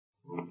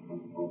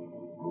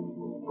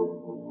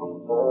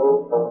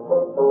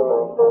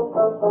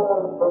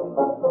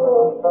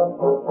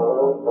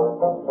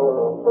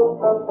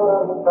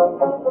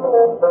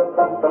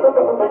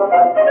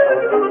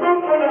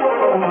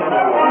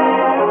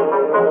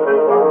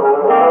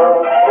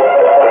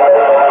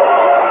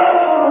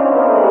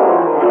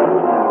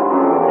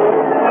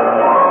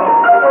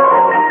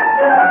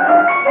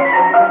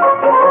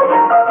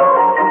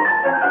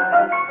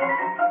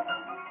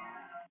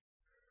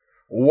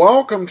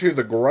welcome to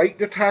the Great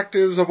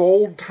Detectives of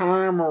Old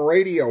Time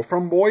Radio.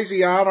 From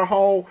Boise,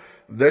 Idaho,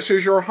 this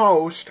is your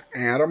host,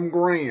 Adam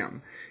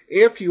Graham.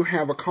 If you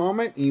have a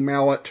comment,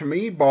 email it to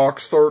me,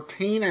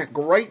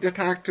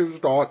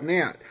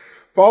 box13@greatdetectives.net.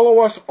 Follow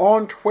us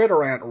on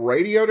Twitter at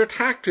Radio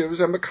Detectives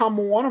and become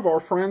one of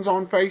our friends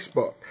on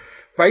Facebook,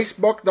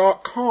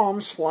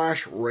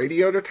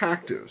 facebook.com/Radio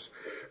Detectives.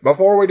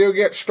 Before we do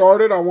get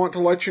started, I want to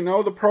let you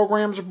know the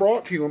program is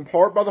brought to you in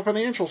part by the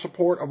financial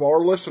support of our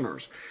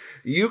listeners.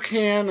 You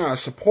can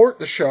support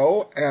the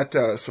show at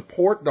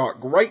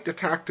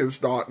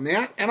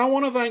support.greatdetectives.net, and I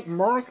want to thank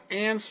Mirth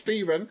and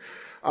Stephen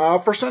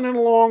for sending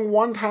along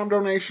one-time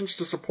donations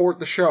to support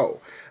the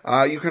show.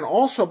 You can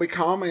also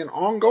become an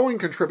ongoing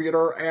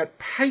contributor at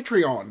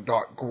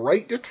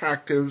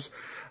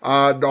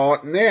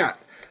patreon.greatdetectives.net.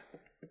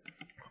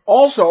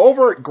 Also,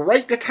 over at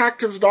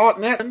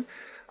greatdetectives.net,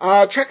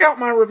 check out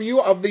my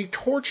review of the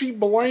Torchy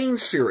Blaine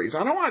series.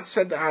 I know I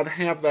said that I'd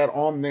have that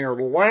on there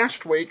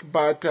last week,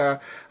 but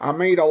I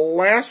made a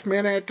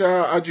last-minute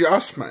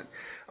adjustment.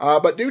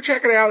 But do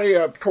check it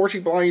out. Torchy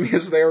Blaine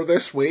is there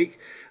this week.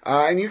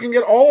 And you can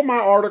get all of my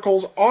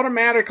articles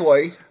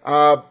automatically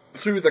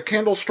through the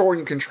Kindle store,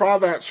 and you can try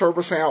that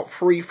service out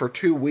free for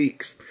 2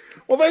 weeks.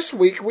 Well, this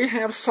week we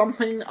have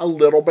something a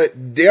little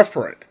bit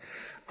different.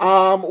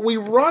 We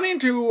run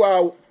into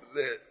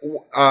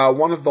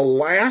one of the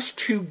last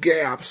two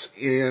gaps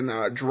in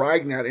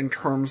Dragnet in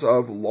terms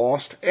of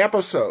lost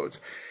episodes.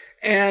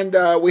 And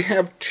we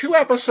have 2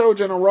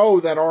 episodes in a row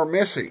that are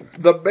missing.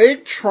 The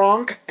Big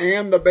Trunk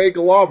and The Big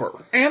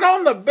Lover. And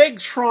on The Big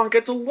Trunk,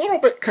 it's a little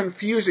bit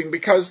confusing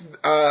because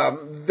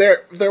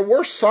there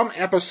were some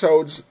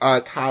episodes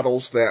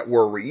titles that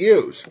were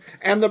reused.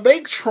 And The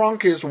Big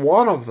Trunk is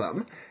one of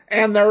them.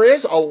 And there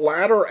is a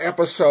later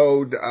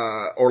episode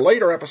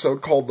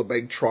called The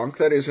Big Trunk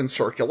that is in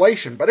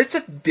circulation, but it's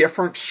a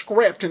different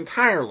script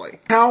entirely.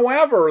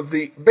 However,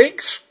 The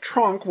Big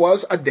Trunk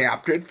was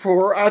adapted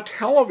for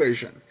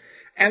television,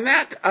 and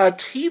that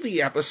TV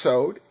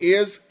episode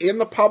is in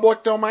the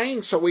public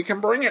domain, so we can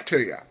bring it to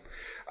you.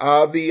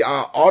 The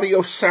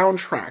audio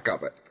soundtrack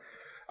of it.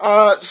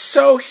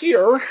 So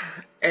here,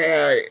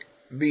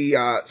 the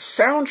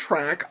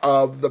soundtrack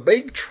of The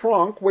Big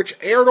Trunk, which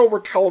aired over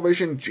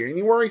television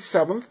January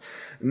 7th,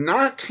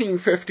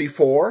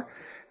 1954,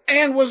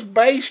 and was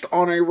based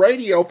on a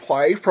radio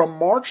play from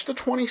March the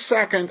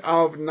 22nd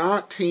of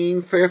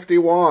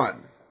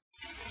 1951.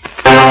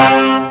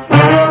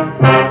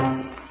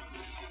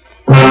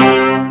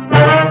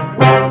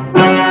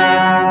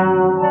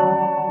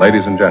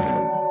 Ladies and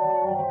gentlemen,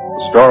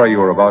 the story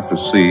you are about to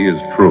see is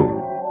true.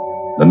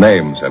 The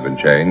names have been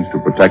changed to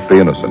protect the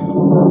innocent.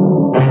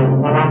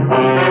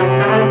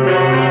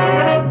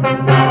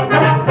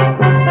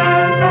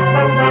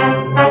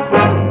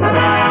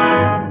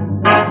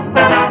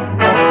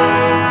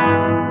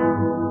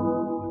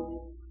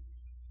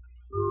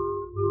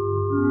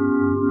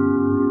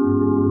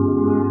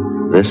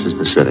 This is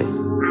the city.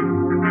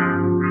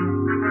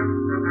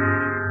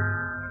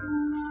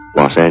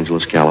 Los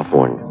Angeles,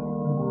 California.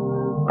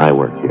 I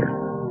work here.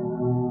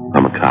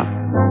 I'm a cop.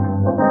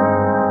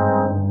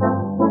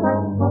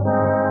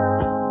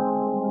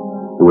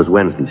 It was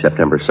Wednesday,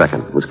 September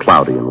 2nd. It was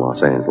cloudy in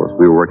Los Angeles.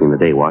 We were working the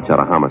day watch out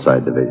of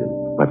Homicide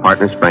Division. My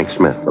partner's Frank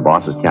Smith. The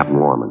boss is Captain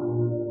Lorman.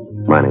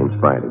 My name's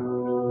Friday.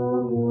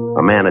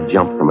 A man had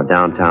jumped from a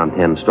downtown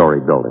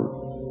 10-story building.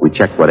 We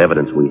checked what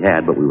evidence we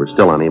had, but we were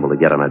still unable to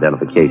get an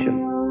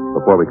identification.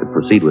 Before we could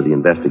proceed with the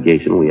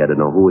investigation, we had to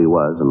know who he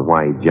was and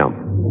why he jumped.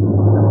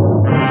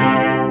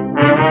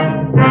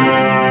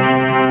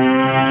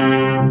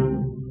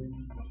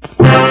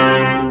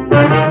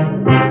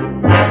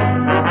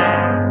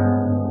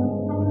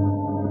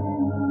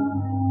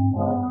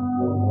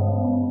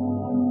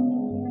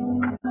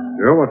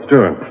 What's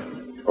doing?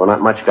 Oh,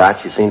 not much,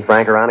 Gotch. You seen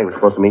Frank around? He was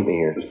supposed to meet me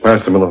here. Just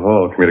passed him in the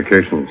hall.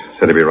 Communications.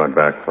 Said he'd be right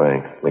back.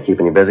 Frank. Am I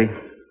keeping you busy?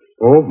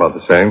 Oh, about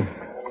the same.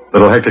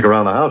 Little hectic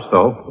around the house,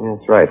 though. Yeah,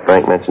 that's right.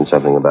 Frank mentioned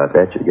something about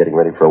that. You're getting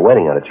ready for a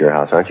wedding out at your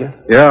house, aren't you?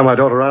 Yeah, my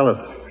daughter Alice.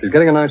 She's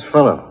getting a nice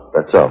fella.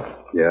 That's so.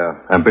 Yeah,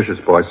 ambitious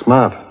boy,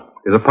 smart.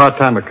 He's a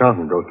part-time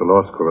accountant, goes to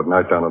law school at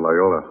night down at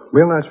Loyola.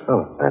 Real nice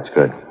fella. That's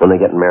good. When they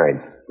getting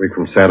married? Week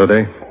from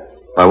Saturday.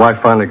 My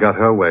wife finally got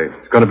her way.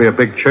 It's going to be a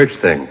big church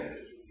thing.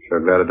 Sure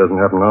glad it doesn't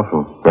happen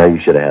often. Well, you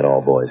should have had all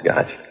boys,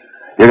 Gotch.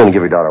 You're going to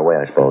give your daughter away,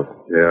 I suppose.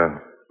 Yeah.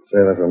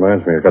 Say, that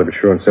reminds me. I've got to be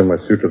sure and send my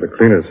suit to the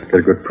cleaners. Get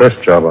a good press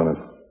job on it.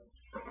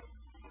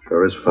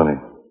 Sure is funny.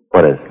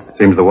 What is?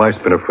 Seems the wife's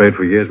been afraid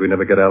for years we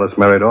never get Alice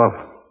married off.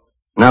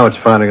 Now it's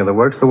finally in the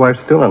works. The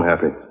wife's still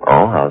unhappy.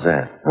 Oh, how's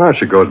that? Oh,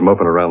 she goes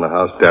moping around the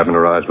house, dabbing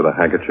her eyes with a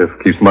handkerchief.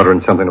 Keeps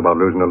muttering something about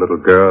losing a little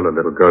girl. A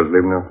little girl's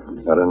leaving her.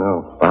 I don't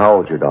know. Well, how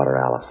old's your daughter,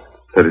 Alice?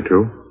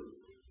 32.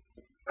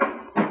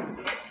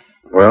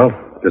 Well,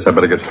 guess I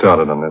better get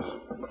started on this.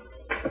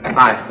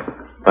 Hi.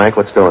 Frank,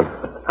 what's doing?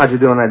 How'd you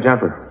do on that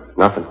jumper?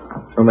 Nothing.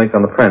 No make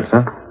on the prints,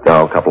 huh?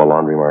 No, a couple of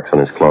laundry marks on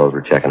his clothes.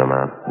 We're checking them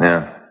out.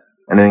 Yeah.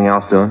 Anything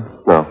else doing?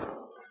 No.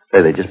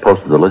 Hey, they just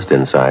posted the list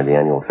inside, the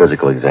annual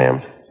physical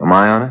exams. Am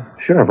I on it?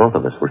 Sure, both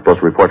of us. We're supposed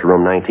to report to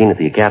room 19 at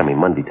the academy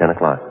Monday, 10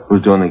 o'clock.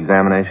 Who's doing the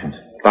examinations?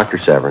 Dr.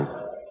 Severin.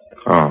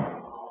 Oh.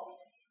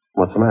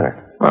 What's the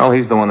matter? Well,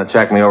 he's the one that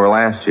checked me over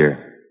last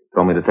year.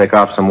 Told me to take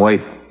off some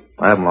weight.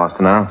 I haven't lost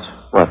an ounce.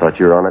 Well, I thought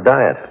you were on a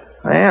diet.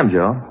 I am,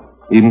 Joe.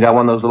 Even got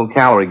one of those little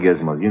calorie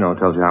gizmos. You know, it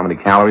tells you how many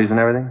calories and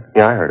everything.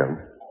 Yeah, I heard of them.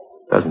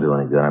 Doesn't do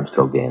any good. I'm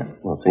still gaining.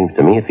 Well, it seems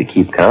to me if you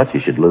keep count, you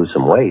should lose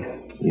some weight.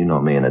 You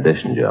know me in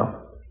addition, Joe.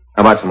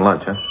 How about some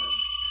lunch, huh?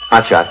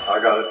 Hot shot.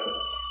 I got it.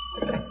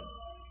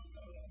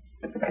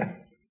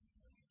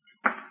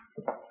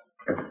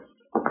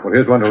 Well,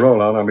 here's one to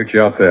roll on. I'll meet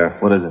you out there.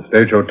 What is it?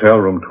 Stage Hotel,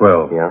 room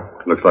 12. Yeah?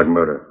 Looks like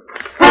murder.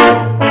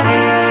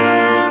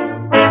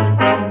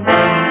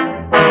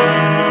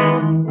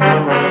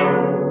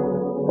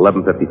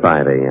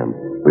 $11:55 a.m.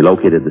 We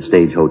located the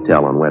Stage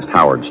Hotel on West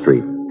Howard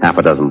Street, half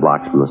a dozen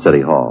blocks from the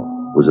City Hall.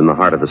 It was in the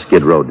heart of the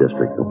Skid Row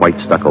district, a white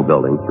stucco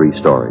building, 3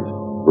 stories.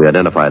 We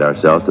identified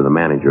ourselves to the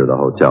manager of the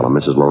hotel, a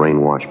Mrs.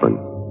 Lorraine Washburn.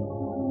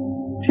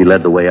 She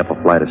led the way up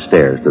a flight of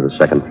stairs to the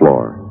second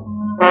floor.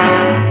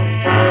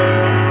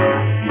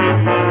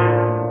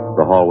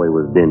 The hallway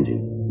was dingy.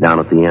 Down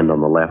at the end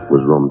on the left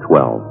was room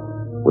 12.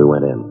 We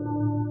went in.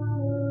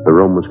 The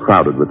room was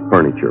crowded with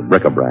furniture,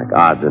 bric-a-brac,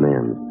 odds and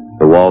ends.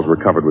 The walls were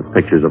covered with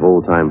pictures of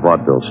old-time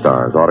vaudeville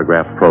stars,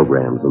 autographed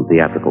programs, and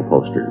theatrical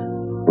posters.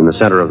 In the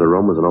center of the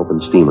room was an open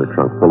steamer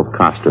trunk full of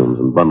costumes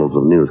and bundles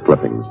of news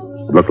clippings.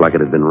 It looked like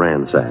it had been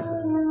ransacked.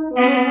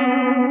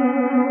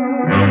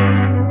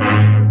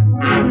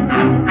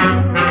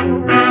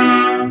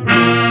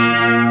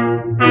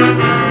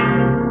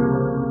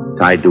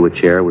 Tied to a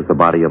chair was the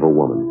body of a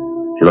woman.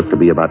 She looked to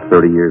be about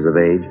 30 years of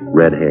age,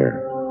 red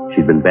hair.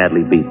 She'd been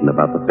badly beaten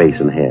about the face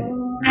and head.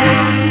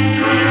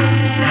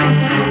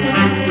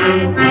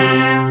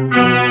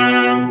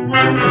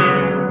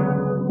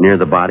 Near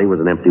the body was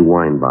an empty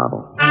wine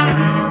bottle,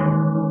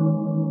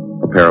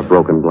 a pair of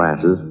broken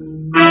glasses,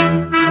 and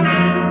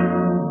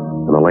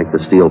a length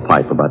of steel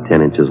pipe about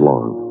 10 inches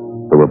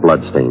long. There were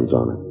bloodstains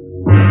on it.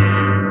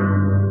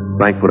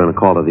 Frank put in a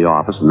call to the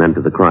office and then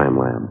to the crime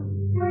lab.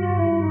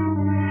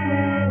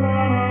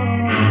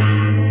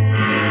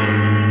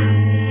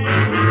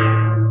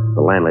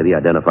 The landlady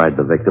identified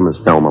the victim as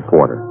Thelma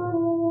Porter.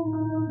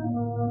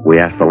 We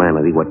asked the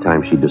landlady what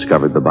time she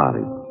discovered the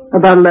body.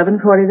 About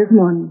 11:40 this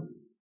morning.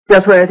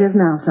 Just where it is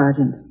now,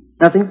 Sergeant.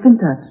 Nothing's been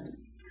touched.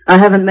 I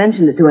haven't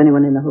mentioned it to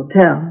anyone in the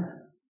hotel.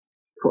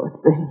 Poor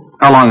thing.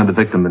 How long had the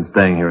victim been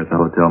staying here at the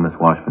hotel, Miss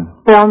Washburn?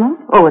 Thelma?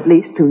 Oh, at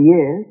least 2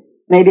 years.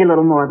 Maybe a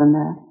little more than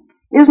that.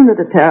 Isn't it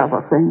a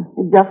terrible thing?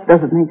 It just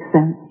doesn't make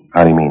sense.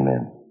 How do you mean,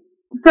 ma'am?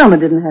 Thelma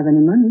didn't have any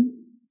money.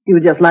 She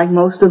was just like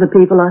most of the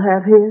people I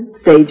have here.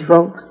 Stage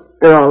folks.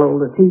 They're all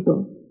older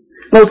people.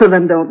 Most of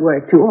them don't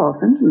work too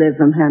often. Live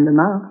from hand to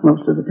mouth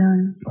most of the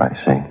time. I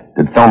see.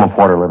 Did Thelma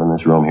Porter live in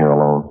this room here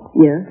alone?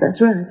 Yes, that's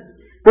right.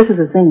 This is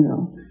the thing,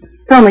 though.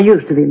 Thelma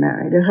used to be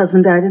married. Her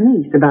husband died in the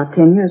East about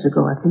 10 years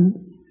ago, I think.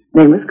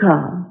 Name was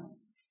Carl.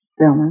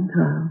 Thelma and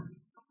Carl.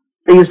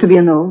 There used to be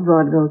an old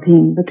vaudeville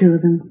team, the two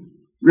of them.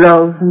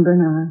 Rose and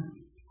Bernard.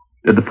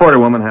 Did the Porter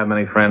woman have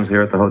many friends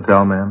here at the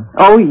hotel, ma'am?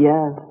 Oh,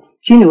 yes.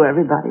 She knew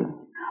everybody.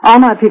 All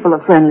my people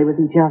are friendly with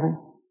each other.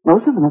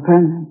 Most of them are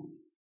permanents.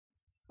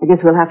 I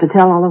guess we'll have to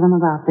tell all of them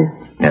about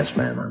this. Yes,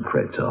 ma'am, I'm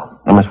afraid so.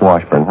 Now, Miss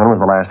Washburn, when was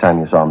the last time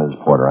you saw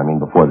Mrs. Porter? I mean,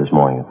 before this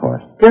morning, of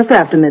course. Just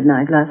after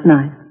midnight last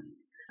night.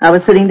 I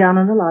was sitting down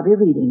in the lobby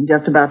reading,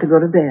 just about to go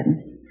to bed.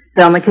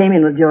 Thelma came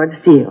in with George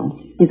Steele.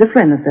 He's a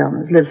friend of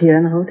Thelma's, lives here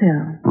in the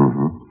hotel.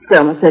 Mm-hmm.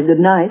 Thelma said good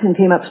night and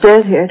came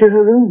upstairs here to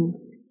her room.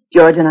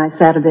 George and I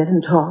sat a bit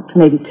and talked,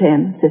 maybe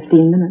 10,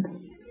 15 minutes.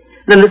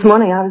 Then this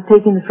morning I was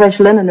taking the fresh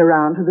linen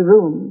around to the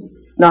rooms.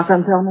 Knocked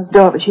on Thelma's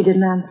door, but she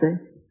didn't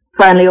answer.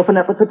 Finally opened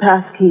up with the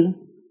pass key.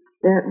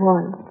 There it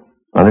was.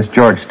 Now, this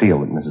George Steele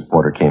that Mrs.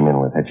 Porter came in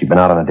with, had she been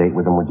out on a date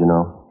with him, would you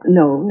know?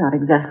 No, not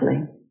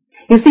exactly.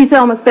 You see,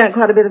 Thelma spent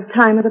quite a bit of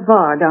time at a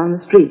bar down the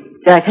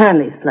street, Jack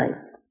Hanley's place.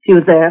 She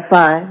was there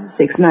 5,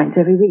 6 nights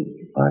every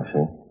week. I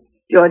see.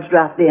 George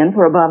dropped in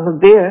for a bottle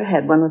of beer,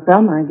 had one with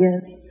Thelma, I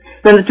guess.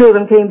 Then the two of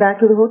them came back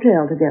to the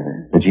hotel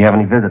together. Did she have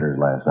any visitors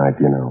last night,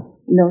 do you know?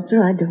 No,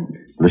 sir, I don't.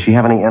 Does she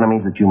have any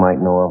enemies that you might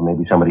know of?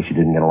 Maybe somebody she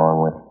didn't get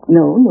along with?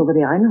 No,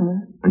 nobody I know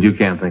of. And you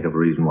can't think of a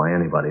reason why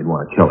anybody'd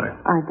want to kill her?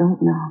 I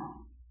don't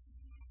know.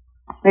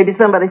 Maybe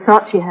somebody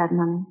thought she had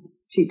money.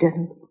 She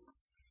didn't.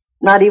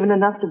 Not even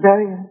enough to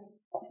bury her.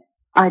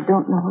 I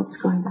don't know what's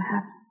going to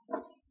happen.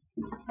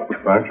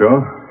 Hi,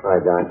 Joe. Hi,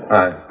 Doc.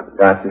 Hi.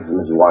 Doc, this is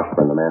Mrs.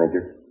 Washburn, the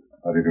manager.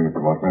 How do you do,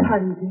 Mr. Washburn? How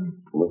do you do?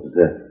 This is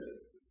it.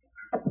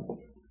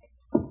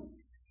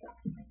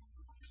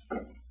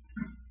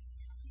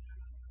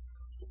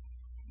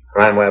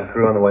 Crime lab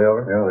crew on the way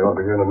over? Yeah, they won't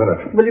be here in a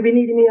minute. Will you be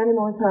needing me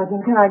anymore,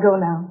 Sergeant? Can I go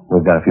now?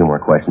 We've got a few more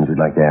questions we'd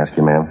like to ask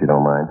you, ma'am, if you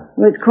don't mind.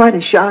 Well, it's quite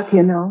a shock,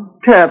 you know.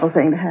 Terrible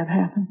thing to have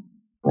happen.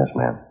 Yes,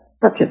 ma'am.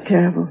 Such a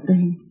terrible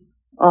thing.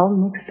 All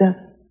mixed up.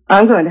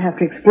 I'm going to have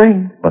to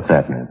explain. What's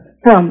that, ma'am?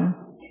 Thelma.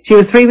 She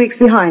was 3 weeks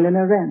behind in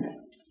her rent.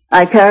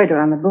 I carried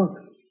her on the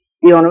books.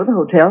 The owner of the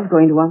hotel is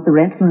going to want the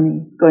rent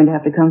money. It's going to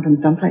have to come from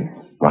someplace.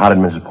 Well, how did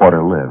Mrs.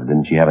 Porter live?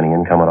 Didn't she have any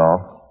income at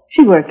all?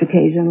 She worked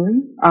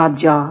occasionally, odd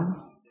jobs.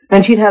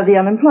 Then she'd have the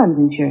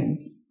unemployment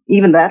insurance.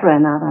 Even that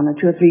ran out on her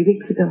 2 or 3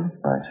 weeks ago.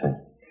 I see.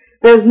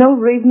 There's no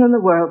reason in the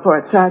world for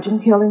it,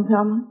 Sergeant, killing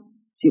Thelma.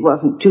 She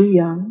wasn't too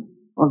young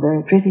or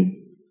very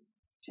pretty.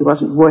 She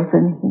wasn't worth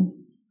anything.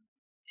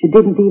 She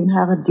didn't even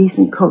have a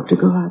decent coat to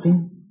go out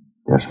in.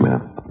 Yes,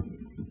 ma'am.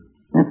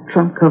 That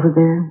trunk over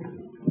there,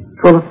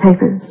 full of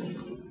papers.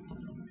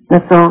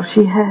 That's all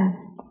she had.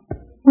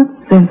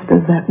 What sense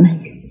does that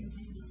make?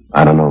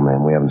 I don't know,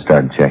 ma'am. We haven't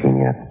started checking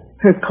yet.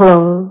 Her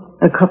clothes,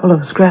 a couple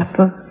of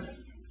scrapbooks.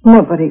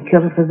 Nobody'd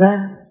kill her for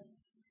that.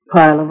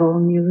 Pile of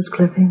old news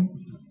clippings.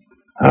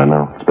 I don't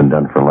know. It's been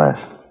done for less.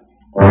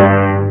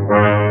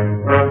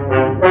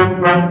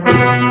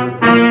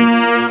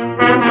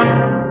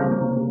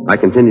 I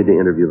continued to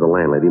interview the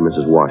landlady,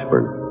 Mrs.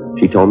 Washburn.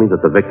 She told me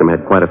that the victim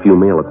had quite a few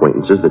male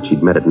acquaintances that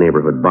she'd met at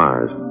neighborhood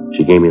bars.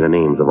 She gave me the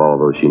names of all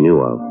those she knew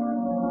of.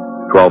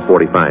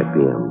 12:45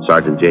 p.m.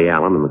 Sergeant J.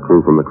 Allen and the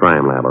crew from the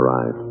crime lab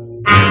arrived.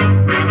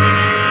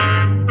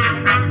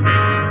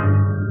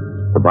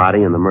 The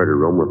body and the murder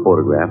room were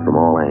photographed from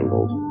all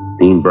angles.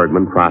 Dean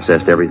Bergman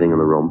processed everything in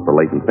the room for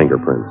latent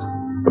fingerprints.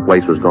 The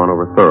place was gone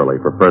over thoroughly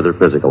for further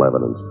physical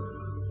evidence.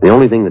 The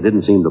only thing that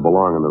didn't seem to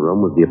belong in the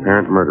room was the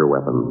apparent murder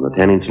weapon, the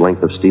 10-inch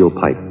length of steel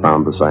pipe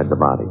found beside the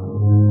body.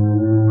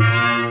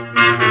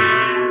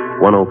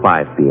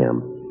 1:05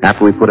 p.m.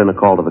 After we put in a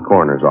call to the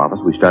coroner's office,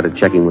 we started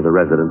checking with the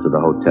residents of the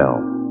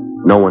hotel.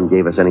 No one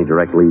gave us any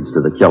direct leads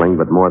to the killing,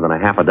 but more than a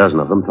half a dozen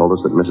of them told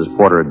us that Mrs.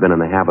 Porter had been in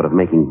the habit of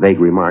making vague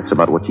remarks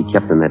about what she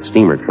kept in that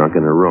steamer trunk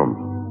in her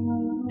room.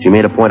 She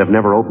made a point of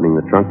never opening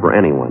the trunk for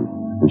anyone,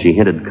 and she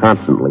hinted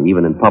constantly,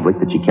 even in public,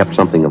 that she kept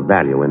something of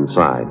value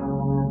inside.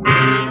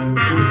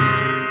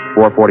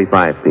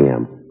 4:45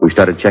 p.m. We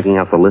started checking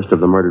out the list of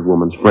the murdered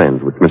woman's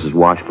friends, which Mrs.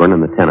 Washburn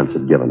and the tenants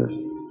had given us.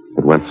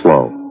 It went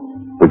slow.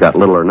 We got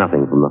little or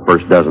nothing from the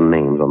first dozen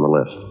names on the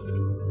list.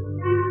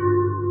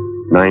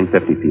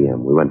 9:50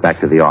 p.m. We went back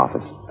to the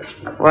office.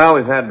 Well,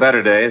 we've had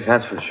better days,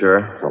 that's for sure.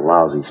 It's a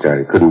lousy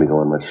start. It couldn't be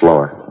going much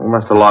slower. We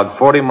must have logged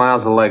 40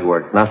 miles of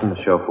legwork. Nothing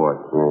to show for it.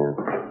 Yeah.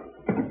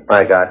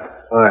 Hi, Doc.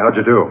 Hi, how'd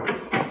you do?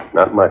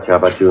 Not much. How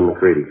about you and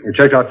McCready? We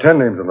checked out 10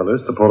 names on the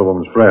list, the Porter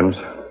woman's friends.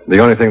 The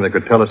only thing they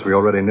could tell us we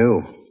already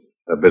knew.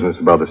 That business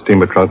about the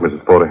steamer trunk,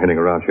 Mrs. Porter hinting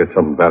around she had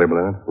something valuable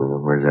in it. Well,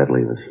 where does that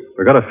leave us?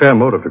 We got a fair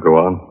motive to go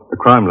on. The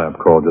crime lab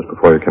called just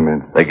before you came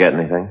in. They get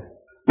anything?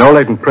 No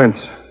latent prints.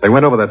 They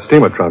went over that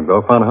steamer trunk,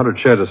 though, found 100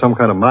 shares of some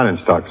kind of mining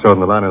stock sewed in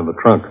the lining of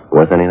the trunk.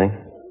 Worth anything?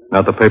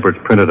 Not the paper it's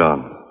printed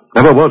on.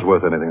 Never was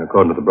worth anything,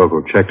 according to the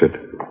broker who checked it.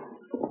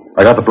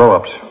 I got the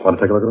blow-ups. Want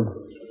to take a look at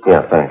them?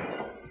 Yeah, thanks.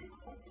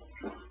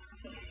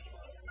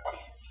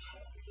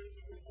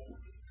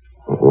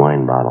 A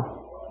wine bottle.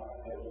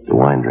 The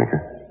wine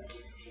drinker.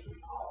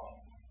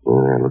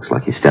 Well, it looks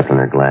like he stepped on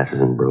their glasses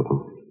and broke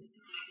them.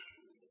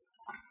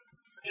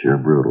 Sure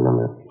brutal,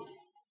 isn't it?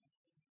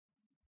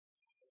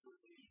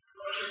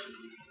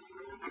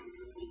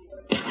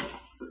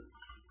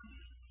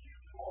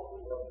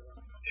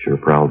 Sure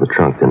prowled the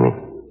trunk, didn't he?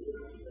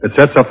 It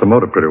sets up the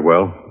motive pretty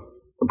well.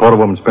 The Porter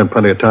woman spent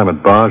plenty of time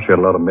at bars. She had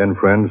a lot of men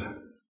friends.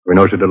 We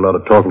know she did a lot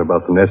of talking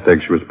about the nest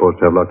egg she was supposed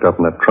to have locked up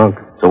in that trunk.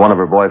 So one of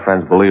her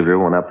boyfriends believed her,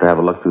 went up to have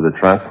a look through the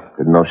trunk,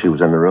 didn't know she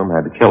was in the room,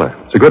 had to kill her.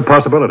 It's a good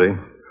possibility.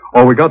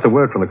 Oh, we got the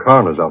word from the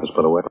coroner's office,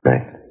 by the way.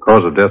 Right.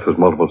 Cause of death was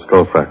multiple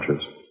skull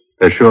fractures.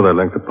 They're sure they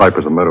linked the pipe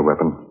as a murder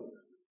weapon.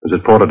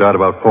 Mrs. Porter died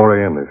about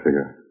 4 a.m., they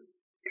figure.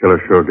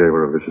 Killer sure gave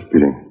her a vicious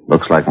beating.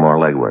 Looks like more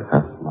legwork,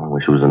 huh? Well, I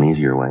wish it was an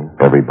easier way.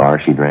 Every bar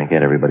she drank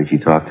at, everybody she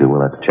talked to,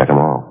 we'll have to check them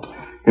all.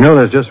 You know,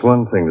 there's just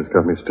one thing that's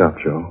got me stopped,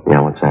 Joe.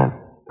 Yeah, what's that?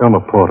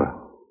 Thelma Porter.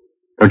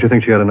 Don't you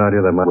think she had an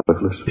idea that might be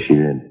worthless? She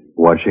did.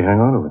 Why'd she hang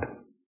on to it?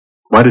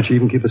 Why did she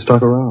even keep the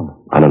stock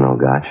around? I don't know,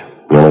 Gotch.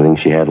 The only thing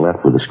she had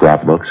left were the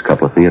scrapbooks, a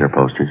couple of theater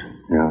posters.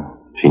 Yeah.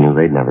 She knew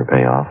they'd never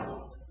pay off.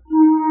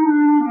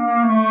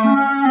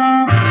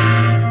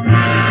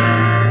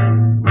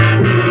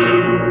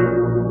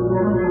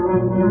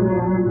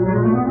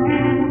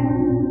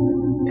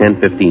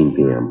 .15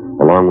 p.m.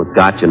 Along with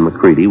Gotch and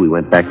McCready, we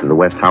went back to the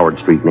West Howard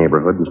Street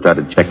neighborhood and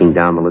started checking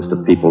down the list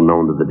of people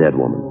known to the dead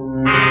woman.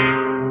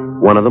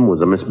 One of them was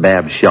a Miss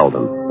Bab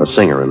Sheldon, a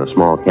singer in a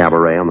small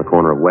cabaret on the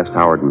corner of West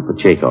Howard and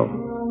Pacheco.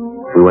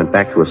 We went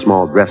back to a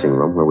small dressing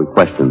room where we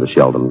questioned the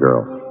Sheldon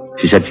girl.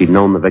 She said she'd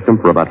known the victim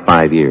for about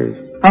 5 years.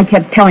 I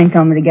kept telling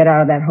Thelma to get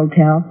out of that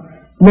hotel.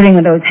 Living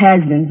with those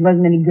has-beens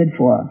wasn't any good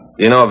for her.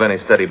 Do you know of any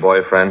steady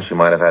boyfriends she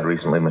might have had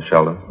recently, Miss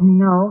Sheldon?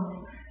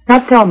 No,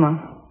 not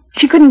Thelma.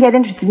 She couldn't get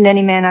interested in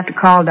any man after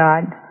Carl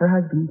died, her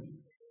husband.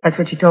 That's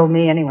what she told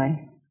me,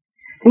 anyway.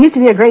 There used to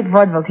be a great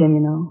vaudeville team,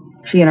 you know.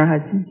 She and her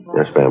husband.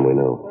 Yes, ma'am, we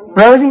know.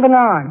 Rose and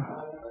Bernard.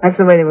 That's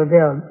the way they were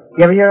billed.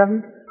 You ever hear of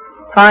them?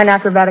 Fine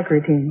acrobatic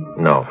routine.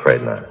 No,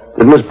 afraid not.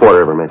 Did Miss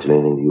Porter ever mention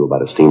anything to you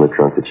about a steamer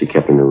trunk that she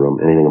kept in her room?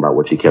 Anything about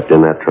what she kept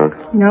in that trunk?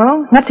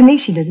 No, not to me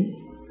she didn't.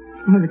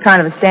 It was a kind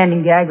of a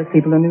standing gag with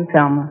people who knew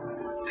Thelma.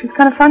 She was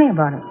kind of funny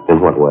about it. In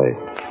what way?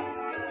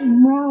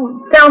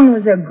 Well, Thelma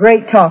was a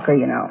great talker,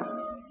 you know.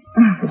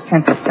 This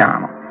pencil's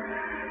terrible.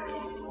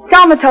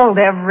 Thelma told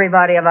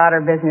everybody about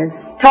her business.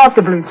 Talked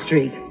to Blue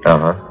Street.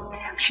 Uh-huh.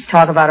 She'd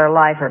talk about her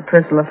life, her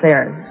personal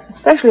affairs,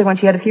 especially when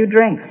she had a few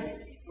drinks.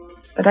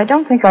 But I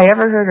don't think I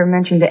ever heard her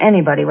mention to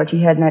anybody what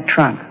she had in that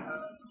trunk.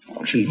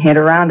 She'd hint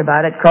around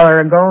about it, call her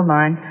a gold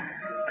mine,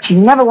 but she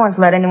never once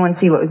let anyone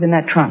see what was in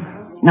that trunk.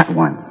 Not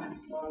once.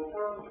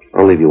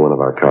 I'll leave you one of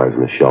our cards,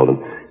 Miss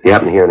Sheldon. If you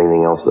happen to hear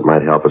anything else that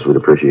might help us, we'd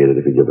appreciate it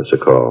if you give us a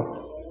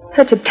call.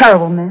 Such a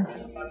terrible mess.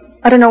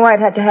 I don't know why it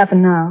had to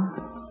happen now.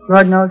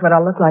 Lord knows what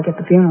I'll look like at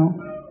the funeral.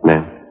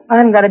 Ma'am? I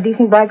haven't got a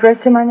decent black dress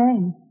to my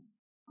name.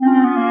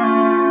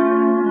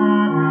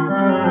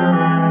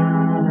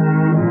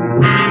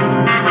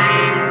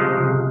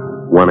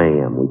 "1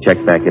 a.m. We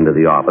checked back into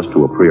the office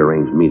to a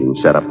prearranged meeting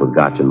set up with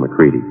Gotch and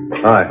McCready.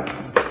 Hi.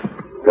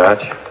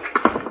 Gotch?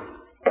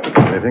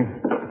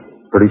 Anything?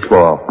 Pretty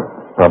small.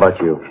 How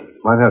about you?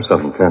 Might have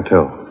something, can't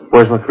tell.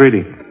 Where's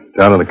McCready?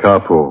 Down in the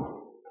carpool.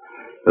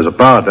 There's a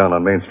bar down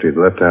on Main Street,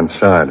 the left-hand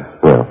side.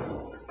 Yeah.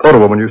 Porter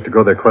woman used to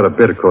go there quite a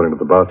bit, according to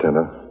the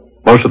bartender.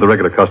 Most of the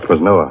regular customers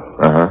know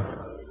her. Uh-huh.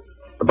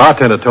 The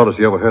bartender told us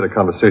he overheard a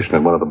conversation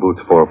in one of the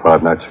booths 4 or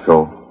 5 nights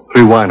ago.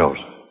 3 winos.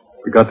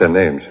 We got their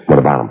names. What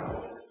about them?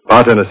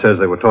 Bartender says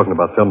they were talking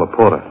about Thelma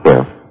Porter.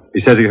 Yeah.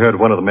 He says he heard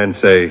one of the men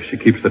say she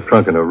keeps the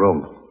trunk in her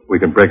room. We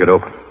can break it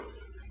open.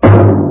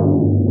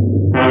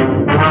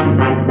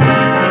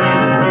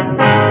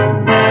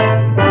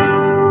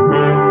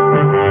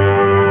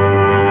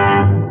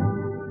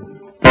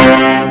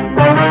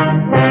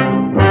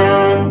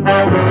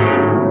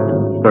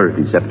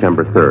 Thursday,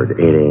 September 3rd, 8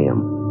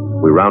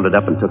 a.m. We rounded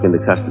up and took into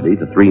custody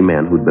the 3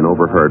 men who'd been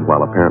overheard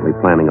while apparently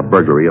planning a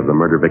burglary of the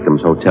murder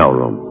victim's hotel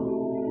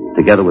room.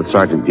 Together with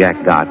Sergeant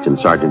Jack Gotch and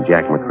Sergeant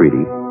Jack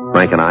McCready,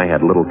 Frank and I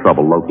had little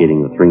trouble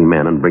locating the 3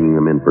 men and bringing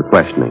them in for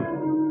questioning.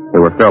 They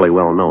were fairly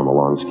well known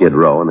along Skid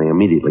Row, and they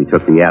immediately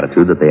took the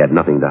attitude that they had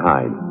nothing to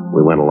hide.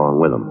 We went along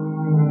with them.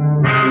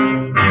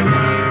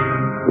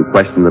 We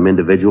questioned them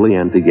individually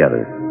and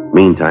together.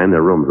 Meantime,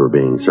 their rooms were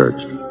being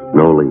searched.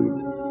 No leads.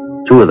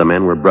 2 of the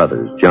men were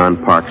brothers,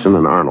 John Parkson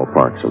and Arnold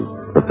Parkson.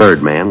 The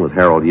 3rd man was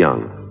Harold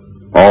Young.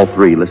 All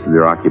 3 listed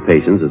their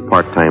occupations as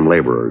part-time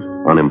laborers,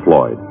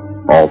 unemployed.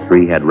 All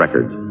 3 had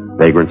records: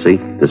 vagrancy,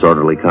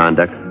 disorderly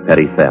conduct,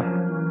 petty theft.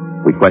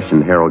 We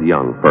questioned Harold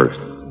Young first.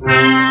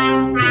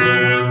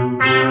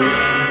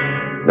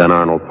 Then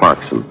Arnold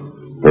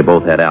Parkson. They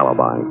both had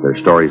alibis. Their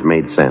stories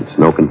made sense.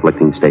 No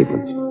conflicting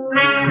statements.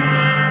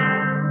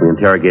 We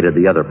interrogated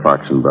the other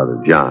Parkson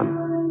brother,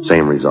 John.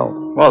 Same result.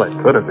 Well,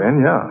 it could have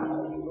been, yeah.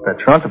 That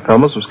trunk of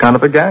Thelma's was kind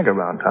of a gag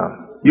around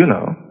town. You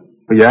know.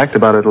 We yacked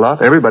about it a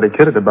lot. Everybody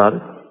kidded about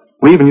it.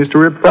 We even used to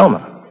rib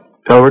Thelma.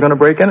 Tell her we're going to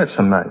break in it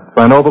some night.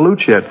 Find all the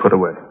loot she had put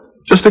away.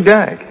 Just a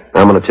gag.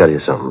 I'm going to tell you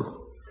something.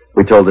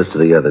 We told this to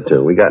the other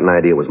 2. We got an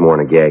idea it was more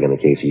than a gag in the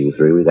case of you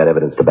 3. We got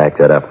evidence to back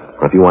that up.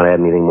 If you want to add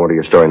anything more to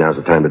your story, now's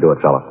the time to do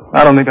it, fella.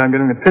 I don't think I'm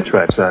getting the pitch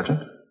right, Sergeant.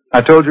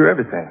 I told you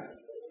everything.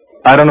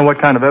 I don't know what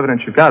kind of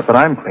evidence you got, but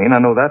I'm clean. I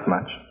know that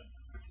much.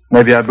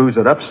 Maybe I booze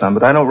it up some,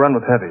 but I don't run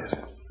with heavies.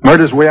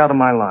 Murder's way out of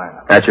my line.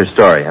 That's your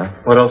story, huh?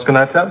 What else can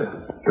I tell you?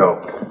 Go.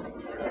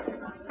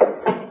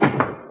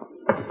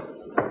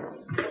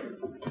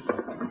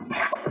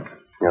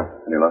 Yeah,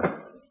 any luck?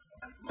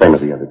 Same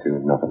as the other 2.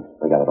 Nothing.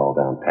 They got it all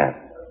down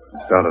pat.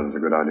 Started is a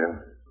good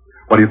idea.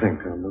 What do you think,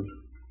 Luke?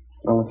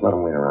 Well, let's let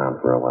them wait around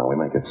for a while. We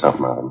might get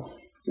something out of them.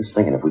 Just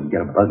thinking if we could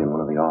get a bug in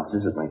one of the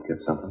offices, it might get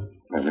something.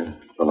 Maybe.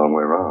 It's a long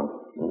way around.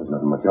 Well, there's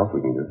nothing much else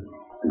we can do.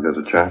 Think there's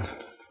a chance?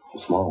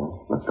 It's a small one.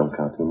 Let's don't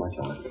count too much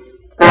on it.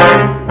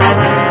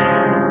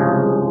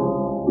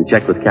 We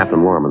checked with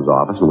Captain Lorman's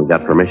office, and we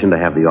got permission to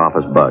have the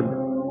office bugged.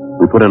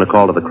 We put in a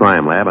call to the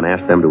crime lab and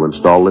asked them to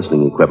install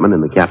listening equipment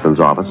in the captain's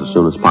office as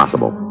soon as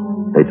possible.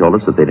 They told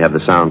us that they'd have the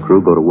sound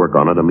crew go to work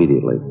on it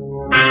immediately.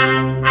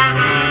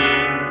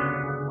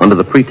 Under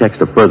the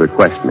pretext of further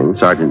questioning,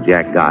 Sergeant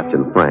Jack Gotch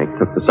and Frank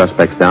took the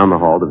suspects down the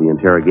hall to the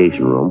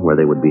interrogation room, where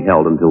they would be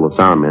held until the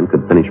sound men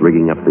could finish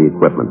rigging up the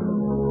equipment.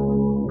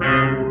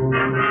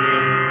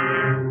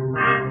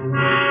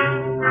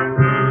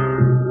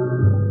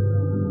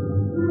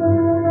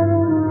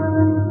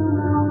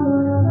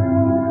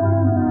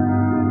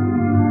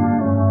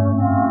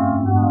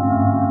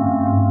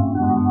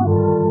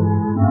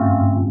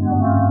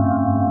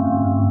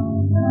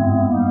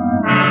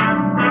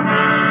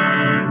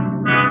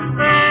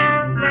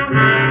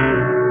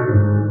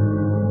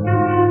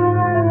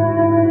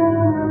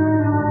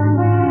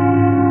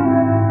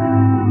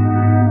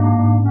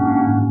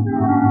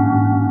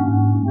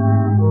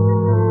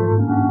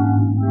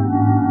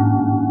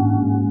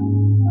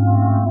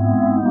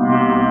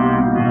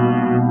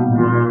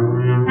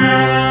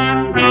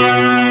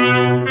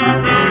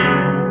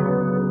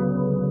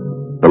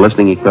 The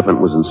listening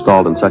equipment was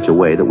installed in such a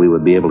way that we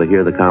would be able to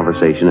hear the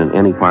conversation in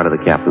any part of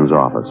the captain's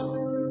office.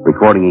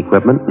 Recording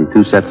equipment and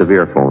 2 sets of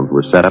earphones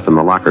were set up in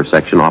the locker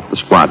section off the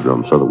squad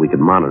room so that we could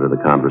monitor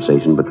the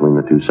conversation between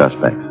the 2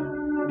 suspects.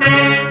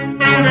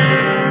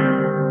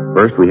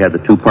 First, we had the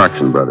 2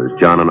 Parkson brothers,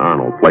 John and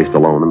Arnold, placed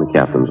alone in the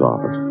captain's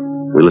office.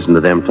 We listened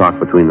to them talk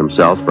between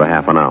themselves for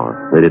half an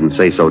hour. They didn't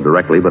say so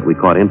directly, but we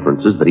caught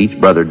inferences that each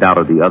brother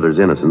doubted the other's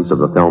innocence of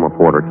the Thelma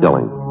Porter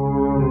killing.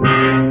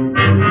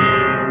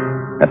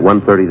 At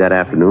 1:30 that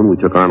afternoon, we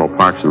took Arnold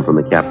Parkson from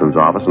the captain's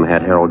office and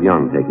had Harold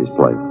Young take his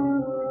place.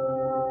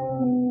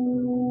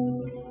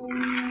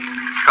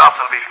 Cops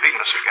will be feeding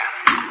us again.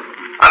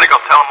 I think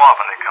I'll tell them off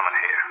when they come in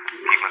here.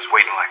 Keep us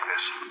waiting like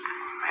this.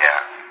 Yeah,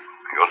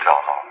 you'll tell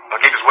them off. Don't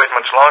keep us waiting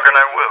much longer, and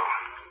I will.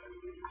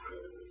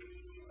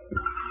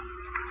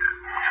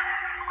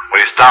 Will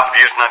you stop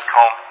using that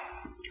comb?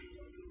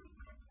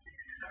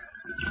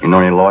 You know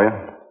any lawyer?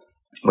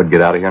 We'd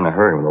get out of here in a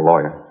hurry with a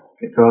lawyer.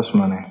 It costs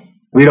money.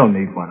 We don't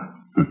need one.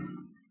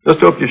 Just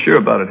hope you're sure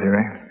about it,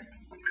 Harry. I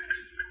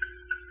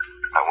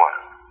what?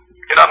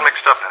 You're not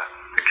mixed up in it.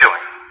 The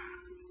killing.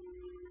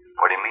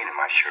 What do you mean, am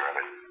I sure of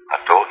it? I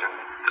told you.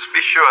 Just be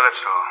sure,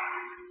 that's all.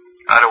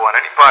 I don't want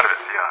any part of it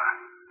if you are.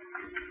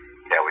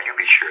 Yeah, well, you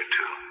be sure,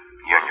 too.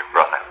 You and your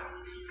brother.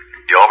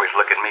 You always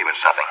look at me when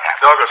something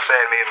happens. Don't go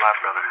saying me and my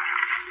brother.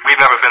 We've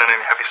never been in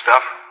any heavy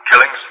stuff.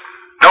 Killings.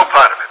 No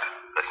part of it.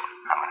 Listen,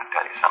 I'm going to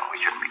tell you something. We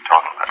shouldn't be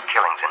talking about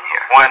killings in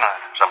here. Why not?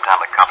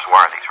 Sometime the cops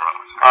wire these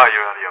rooms. Oh,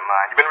 you're out of your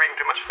mind. You've been reading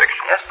too much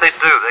fiction. Yes, they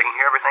do. They can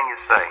hear everything you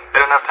say. They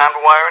don't have time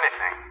to wire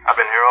anything. I've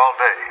been here all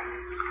day.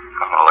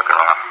 I'm going to look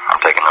around. I'm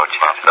taking no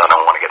chances. I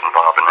don't want to get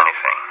involved in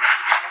anything.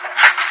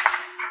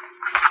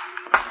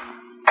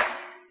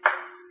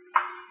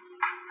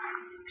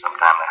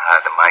 Sometimes they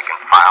hide the mic in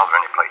files or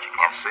any place you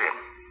can't see it.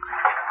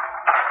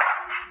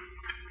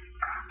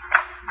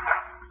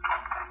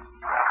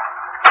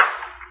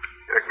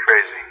 You're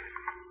crazy.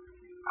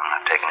 I'm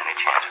not taking any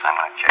chances. I'm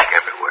going to check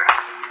everywhere.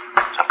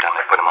 Sometimes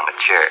they put them on the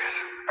chairs.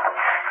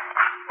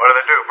 What do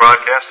they do?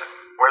 Broadcast it?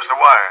 Where's the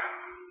wire?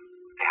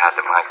 They hide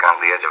the mic on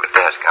the edge of a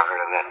desk. I've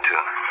heard of that,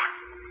 too.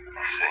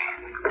 Let's see.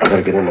 I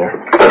gotta get in there.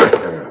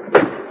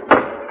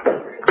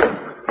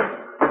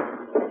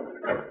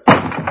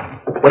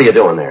 What are you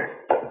doing there?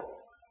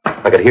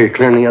 I could hear you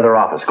clearing the other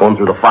office, going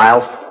through the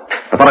files.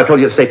 I thought I told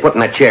you to stay put in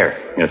that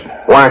chair. Yes,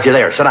 sir. Why aren't you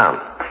there? Sit down.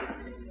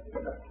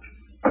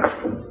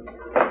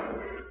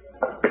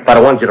 If I'd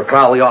have wanted you to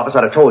prowl the office,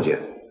 I'd have told you.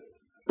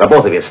 Now,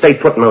 both of you, stay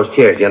put in those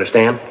chairs, do you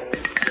understand?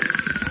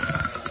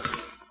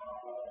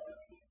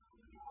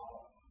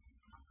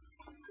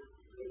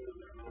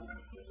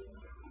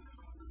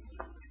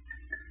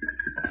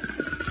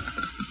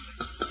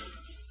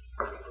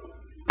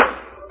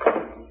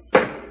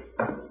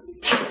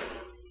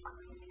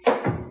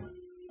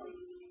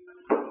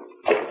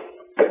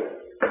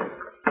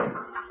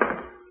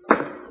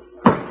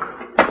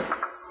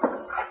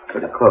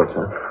 Pretty close,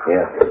 huh?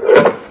 Yeah.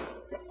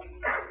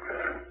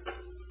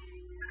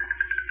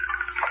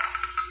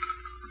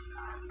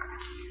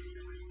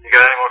 You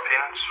got any more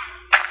peanuts?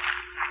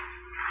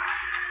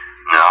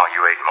 No,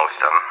 you ate most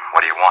of them.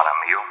 What do you want, a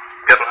meal?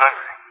 Getting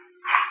hungry.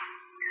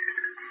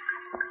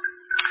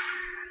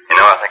 You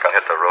know, I think I'll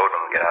hit the road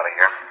when we get out of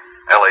here.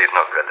 L.A.'s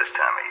no good this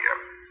time of year.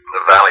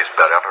 The valley's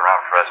better up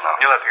around Fresno.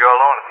 You'll have to go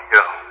alone if you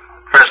go.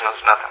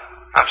 Fresno's nothing.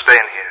 I'm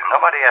staying here.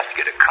 Nobody asked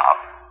you to come.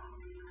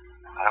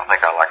 I don't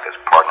think I like this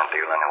partner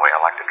deal anyway. I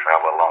like to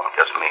travel alone.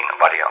 Just me,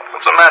 nobody else.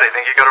 What's the matter? You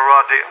think you got a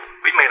raw deal?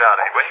 We made out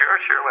anyway.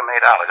 Sure, we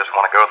made out. I just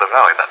want to go to the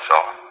valley, that's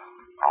all.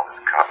 All this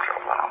cop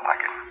trouble, I don't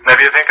like it.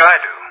 Maybe you think I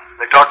do.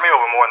 They talked me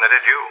over more than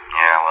they did you.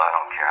 Yeah, well, I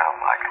don't care. I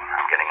don't like it.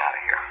 I'm getting out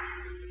of here.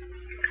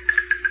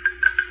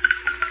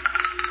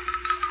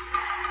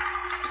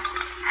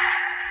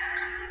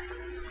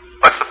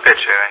 What's the pitch,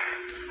 Harry?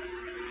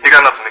 You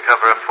got nothing to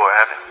cover up for,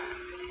 have you?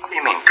 What do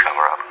you mean,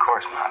 cover up? Of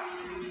course not.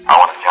 I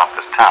want to jump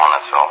this town,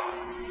 that's all.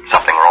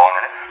 Something wrong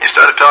in it? You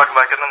started talking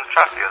about getting in the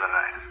trunk the other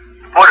night.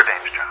 Porter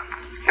Dame's trunk.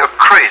 You're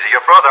crazy.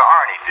 Your brother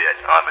Arnie did.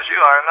 Oh, it was you,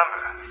 I remember.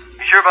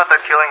 You sure about that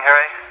killing,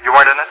 Harry? You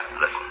weren't in it?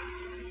 Listen,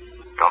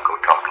 don't go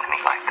talking to me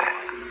like that.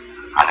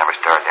 I never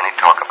started any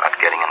talk about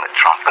getting in the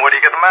trunk. What are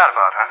you getting mad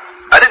about,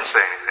 huh? I didn't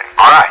say anything.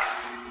 All right.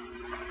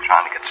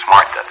 Trying to get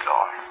smart, that's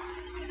all.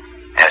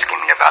 Asking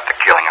me about the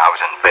killing. I was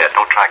in bed.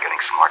 Don't try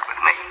getting smart with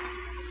me.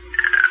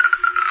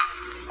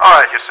 All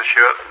right, you're so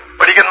sure.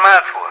 What are you getting mad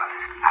for?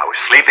 I was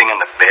sleeping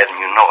in the bed, and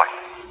you know it.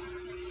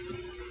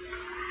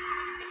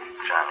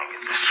 Trying to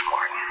get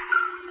smart.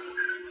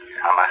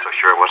 How am I so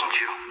sure it wasn't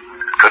you?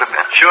 It could have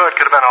been. Sure, it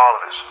could have been all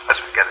of us.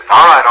 Let's forget it.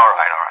 All right.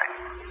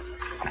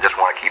 I just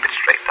want to keep it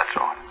straight, that's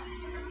all.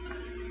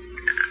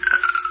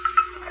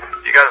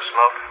 You got a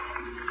smoke?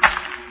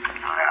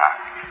 Yeah.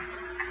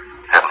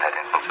 Haven't had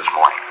any since this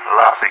morning.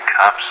 Lousy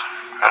cops.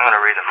 I'm going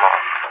to read them all.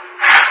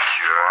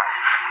 Sure.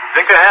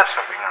 Think they have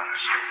something on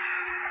us.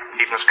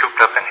 Keeping us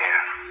cooped up in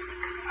here.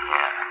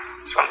 Yeah.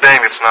 Some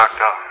dame gets knocked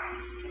off.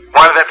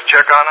 Why do they have to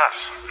check on us?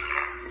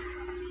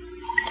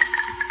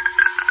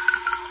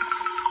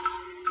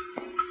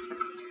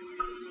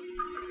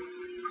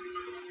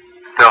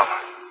 Thelma.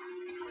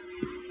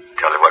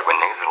 Tell you what we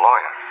need is a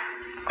lawyer.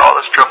 All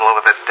this trouble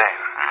over that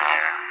dame.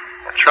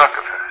 Yeah. That trunk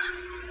of hers.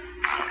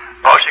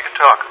 All she could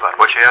talk about,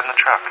 what she had in the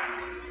trunk.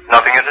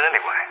 Nothing in it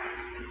anyway.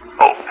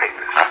 Old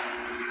papers.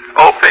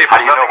 Huh? Old papers.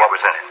 How do you know what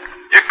was in it?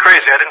 You're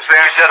crazy. I didn't say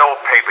You anything. said old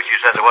papers. You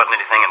said there wasn't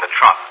anything in the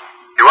trunk.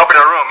 You opened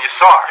a room. you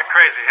saw her. You're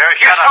crazy, Harry.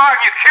 You saw her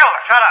and you killed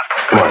her. Shut up.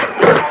 Come on.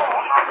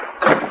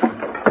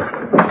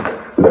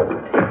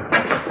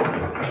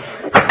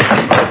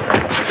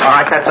 All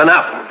right, that's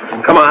enough.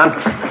 Come on.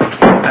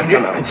 That's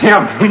enough. It's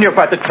him. He knew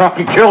about the trunk.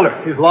 He killed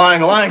her. He's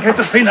lying. Can't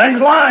you see that?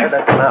 He's lying.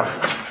 That's enough.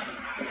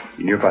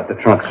 He knew about the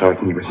trunk,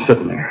 Sergeant. He was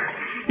sitting there.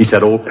 He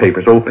said old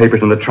papers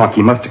in the trunk.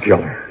 He must have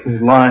killed her.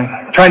 He's lying.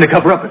 Trying to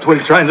cover up. That's what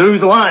he's trying to do.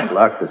 He's lying.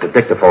 Look, there's a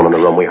dictaphone in the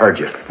room. We heard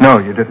you. No,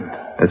 you didn't.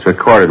 It's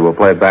recorded. We'll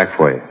play it back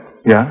for you.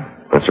 Yeah?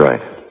 That's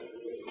right.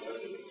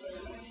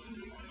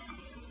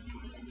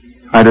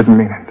 I didn't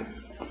mean it.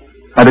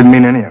 I didn't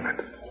mean any of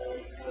it.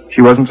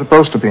 She wasn't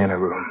supposed to be in her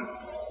room.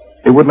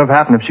 It wouldn't have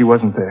happened if she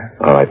wasn't there.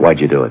 All right, why'd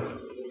you do it?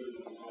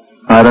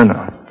 I don't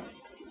know.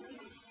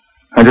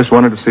 I just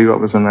wanted to see what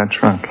was in that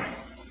trunk.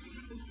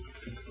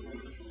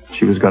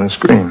 She was going to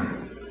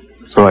scream,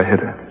 so I hit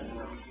her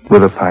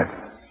with a pipe.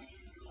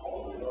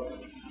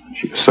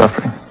 She was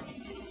suffering,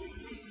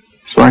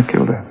 so I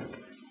killed her.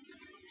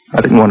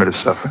 I didn't want her to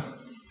suffer.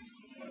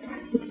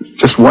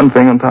 Just one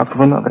thing on top of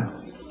another.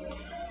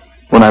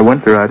 When I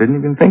went there, I didn't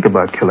even think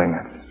about killing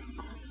her.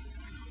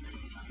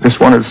 Just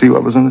wanted to see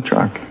what was in the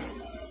trunk.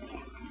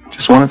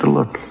 Just wanted to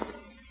look.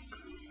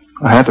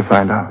 I had to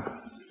find out.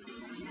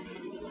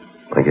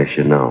 I guess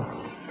you know.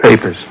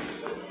 Papers.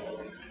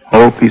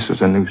 Old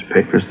pieces of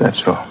newspapers,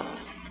 that's all.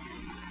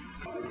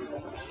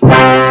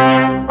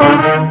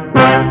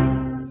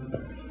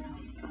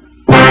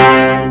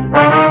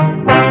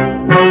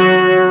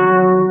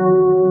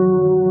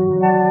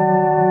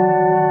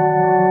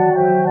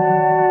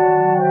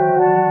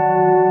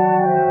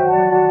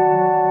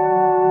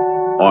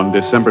 On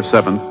December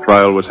 7th,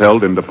 trial was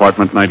held in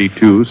Department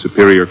 92,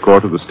 Superior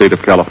Court of the State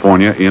of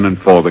California, in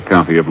and for the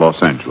County of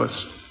Los Angeles.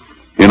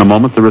 In a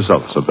moment, the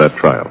results of that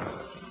trial.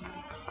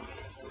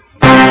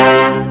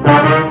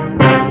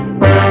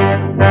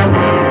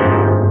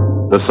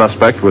 The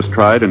suspect was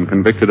tried and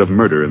convicted of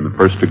murder in the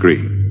first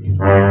degree.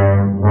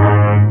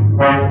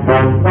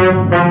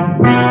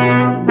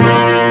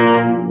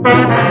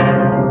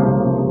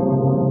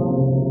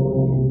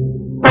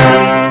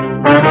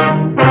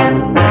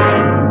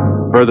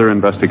 Further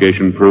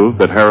investigation proved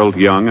that Harold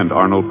Young and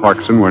Arnold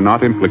Parkson were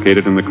not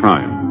implicated in the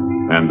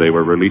crime, and they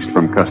were released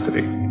from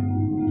custody.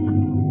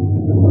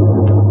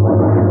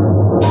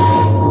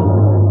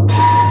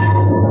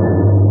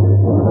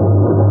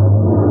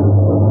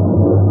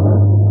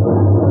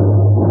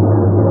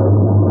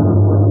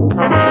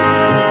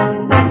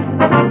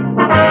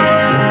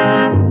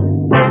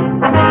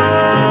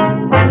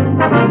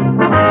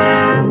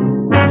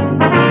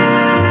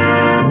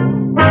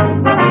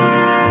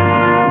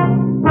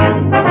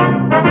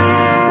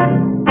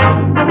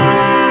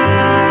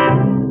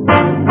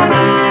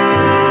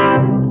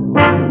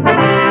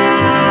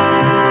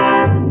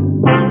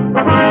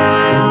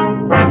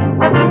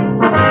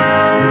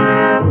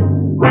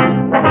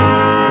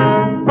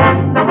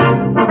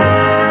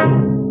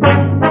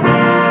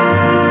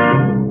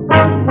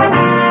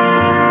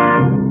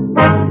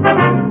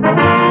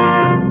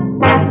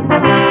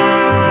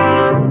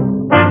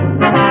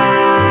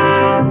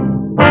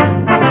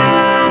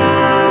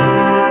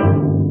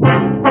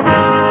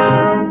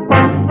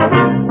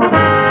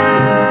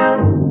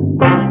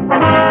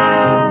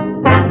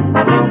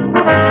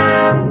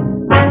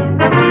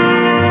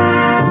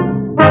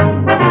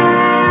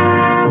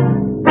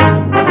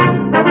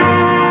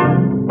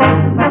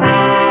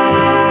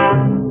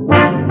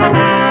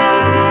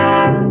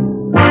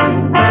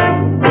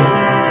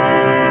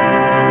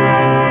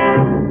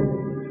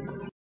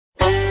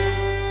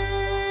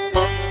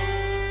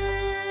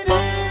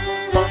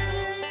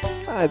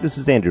 Hi, this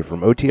is Andrew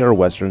from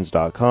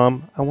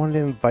OTRWesterns.com. I wanted to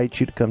invite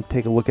you to come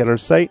take a look at our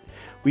site.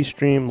 We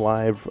stream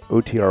live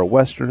OTR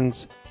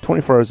Westerns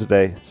 24 hours a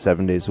day,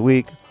 7 days a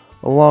week,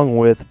 along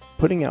with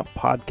putting out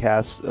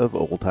podcasts of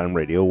old-time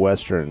radio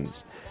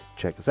westerns.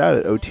 Check us out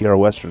at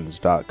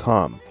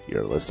OTRWesterns.com.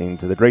 You're listening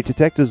to The Great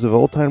Detectives of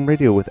Old Time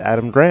Radio with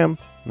Adam Graham.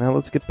 Now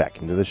let's get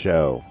back into the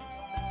show.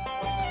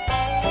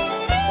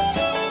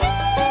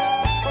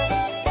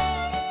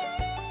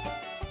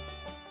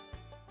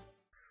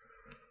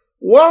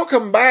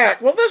 Welcome back.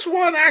 Well, this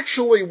one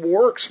actually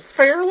works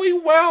fairly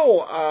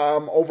well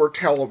over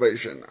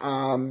television,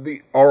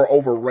 or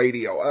over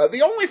radio.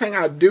 The only thing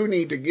I do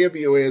need to give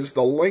you is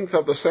the length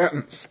of the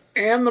sentence.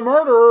 And the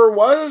murderer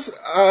was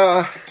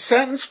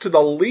sentenced to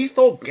the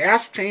lethal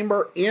gas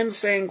chamber in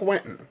San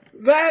Quentin.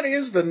 That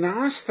is the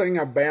nice thing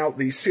about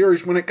these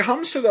series. When it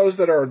comes to those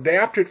that are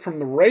adapted from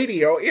the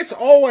radio, it's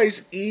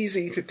always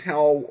easy to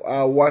tell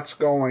what's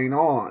going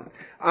on.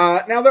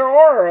 Now, there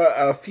are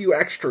a few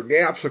extra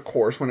gaps, of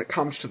course, when it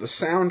comes to the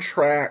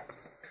soundtrack,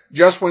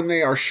 just when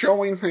they are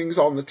showing things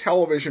on the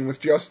television with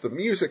just the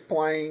music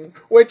playing,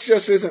 which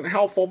just isn't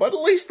helpful, but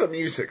at least the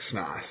music's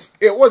nice.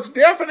 It was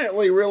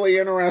definitely really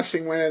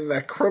interesting when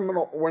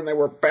when they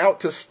were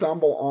about to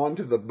stumble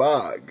onto the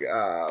bug.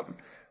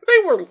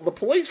 The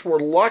police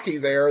were lucky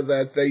there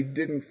that they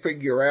didn't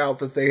figure out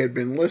that they had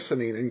been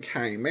listening and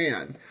came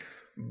in,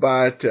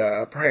 but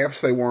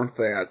perhaps they weren't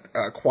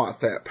quite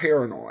that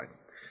paranoid.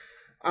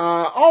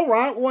 All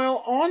right,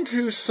 well, on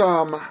to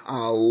some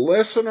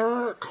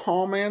listener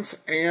comments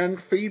and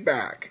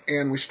feedback.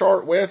 And we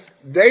start with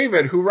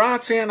David, who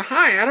writes in,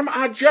 "Hi, Adam.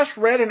 I just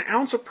read An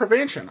Ounce of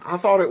Prevention. I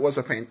thought it was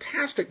a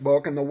fantastic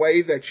book in the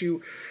way that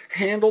you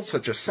handled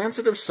such a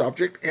sensitive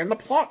subject and the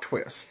plot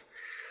twist."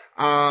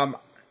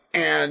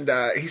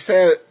 He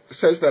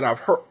says that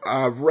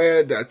I've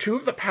read 2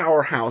 of the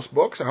Powerhouse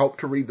books. I hope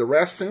to read the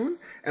rest soon.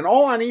 And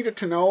all I needed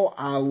to know,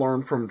 I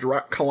learned from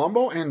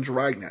Columbo and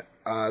Dragnet.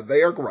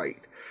 They are great.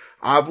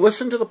 I've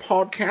listened to the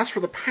podcast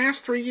for the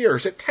past 3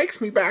 years. It takes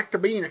me back to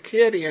being a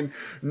kid in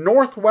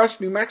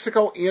northwest New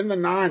Mexico in the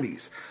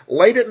 90s.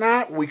 Late at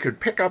night, we could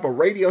pick up a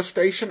radio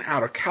station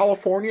out of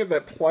California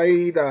that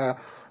played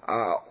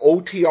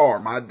OTR.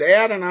 My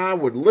dad and I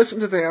would listen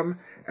to them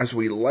as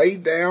we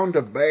laid down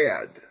to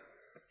bed.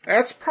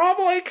 That's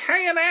probably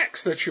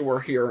KNX that you were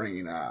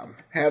hearing.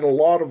 Had a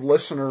lot of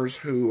listeners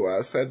who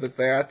said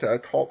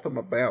that taught them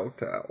about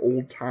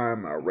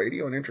old-time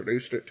radio and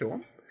introduced it to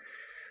them.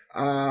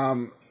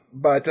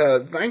 But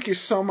thank you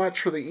so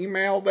much for the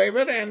email,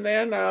 David. And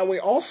then we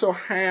also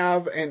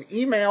have an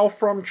email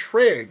from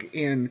Trig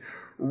in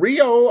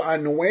Rio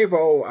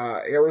Nuevo,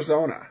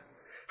 Arizona.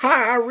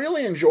 "Hi, I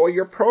really enjoy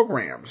your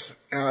programs.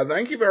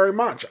 Thank you very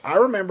much. I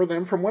remember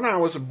them from when I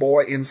was a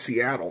boy in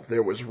Seattle.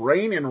 There was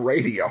rain and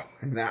radio,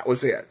 and that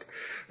was it.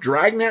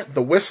 Dragnet,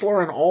 The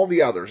Whistler, and all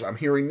the others. I'm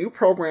hearing new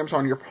programs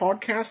on your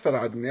podcast that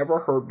I'd never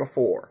heard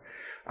before."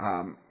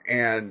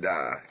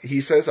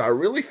 He says, "I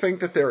really think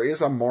that there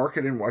is a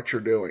market in what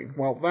you're doing."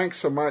 Well, thanks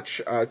so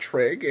much,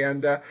 Trig,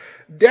 and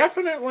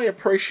definitely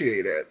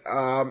appreciate it.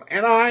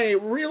 And I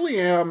really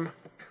am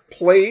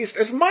pleased,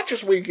 as much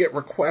as we get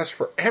requests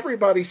for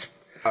everybody's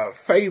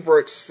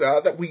favorites,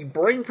 that we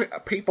bring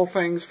people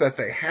things that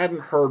they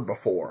hadn't heard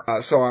before.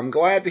 So I'm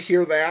glad to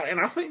hear that, and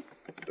I think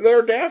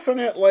there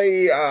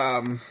definitely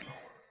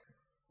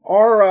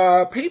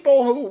are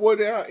people who would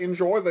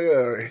enjoy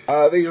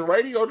these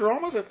radio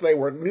dramas if they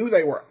knew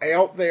they were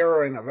out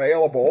there and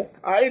available.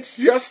 It's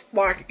just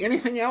like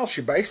anything else.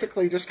 You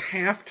basically just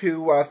have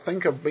to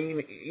think of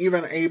being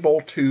even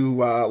able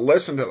to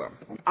listen to them.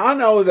 I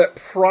know that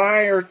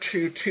prior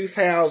to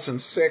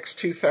 2006,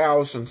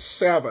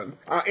 2007,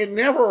 it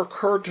never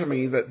occurred to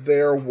me that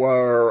there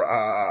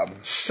were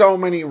so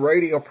many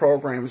radio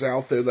programs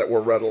out there that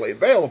were readily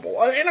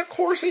available. And of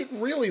course, it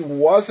really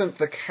wasn't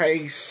the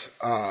case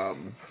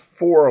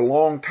for a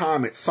long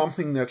time. It's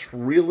something that's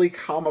really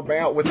come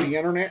about with the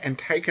internet and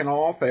taken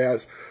off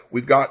as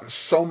we've gotten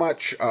so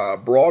much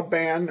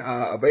broadband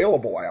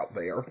available out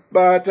there.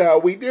 But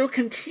we do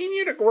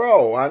continue to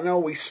grow. I know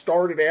we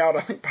started out,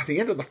 I think by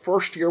the end of the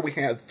first year, we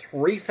had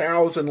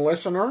 3,000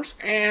 listeners.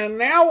 And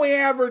now we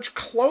average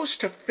close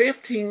to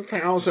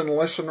 15,000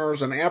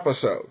 listeners an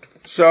episode.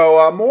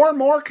 So more and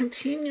more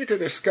continue to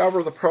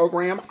discover the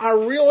program. I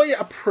really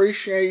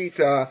appreciate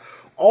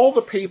all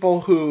the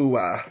people who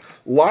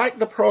like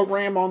the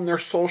program on their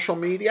social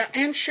media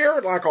and share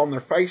it like on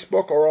their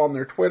Facebook or on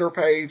their Twitter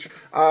page.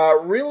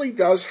 Really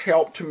does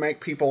help to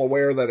make people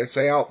aware that it's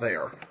out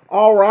there.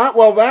 All right,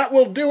 well, that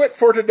will do it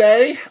for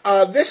today.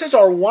 This is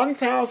our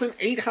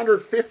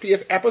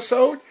 1,850th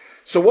episode,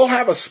 so we'll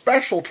have a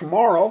special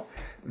tomorrow.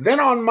 Then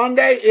on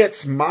Monday,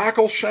 it's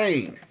Michael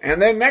Shane.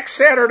 And then next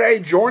Saturday,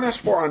 join us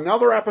for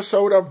another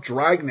episode of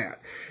Dragnet.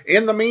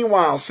 In the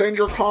meanwhile, send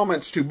your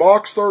comments to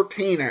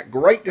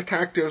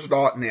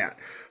box13@greatdetectives.net.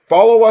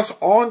 Follow us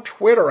on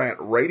Twitter at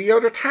Radio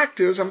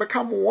Detectives and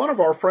become one of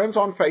our friends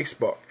on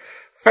Facebook.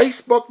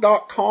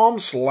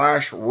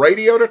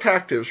 Facebook.com/Radio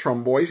Detectives.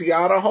 From Boise,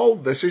 Idaho,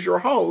 this is your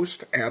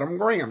host, Adam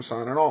Graham,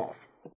 signing off.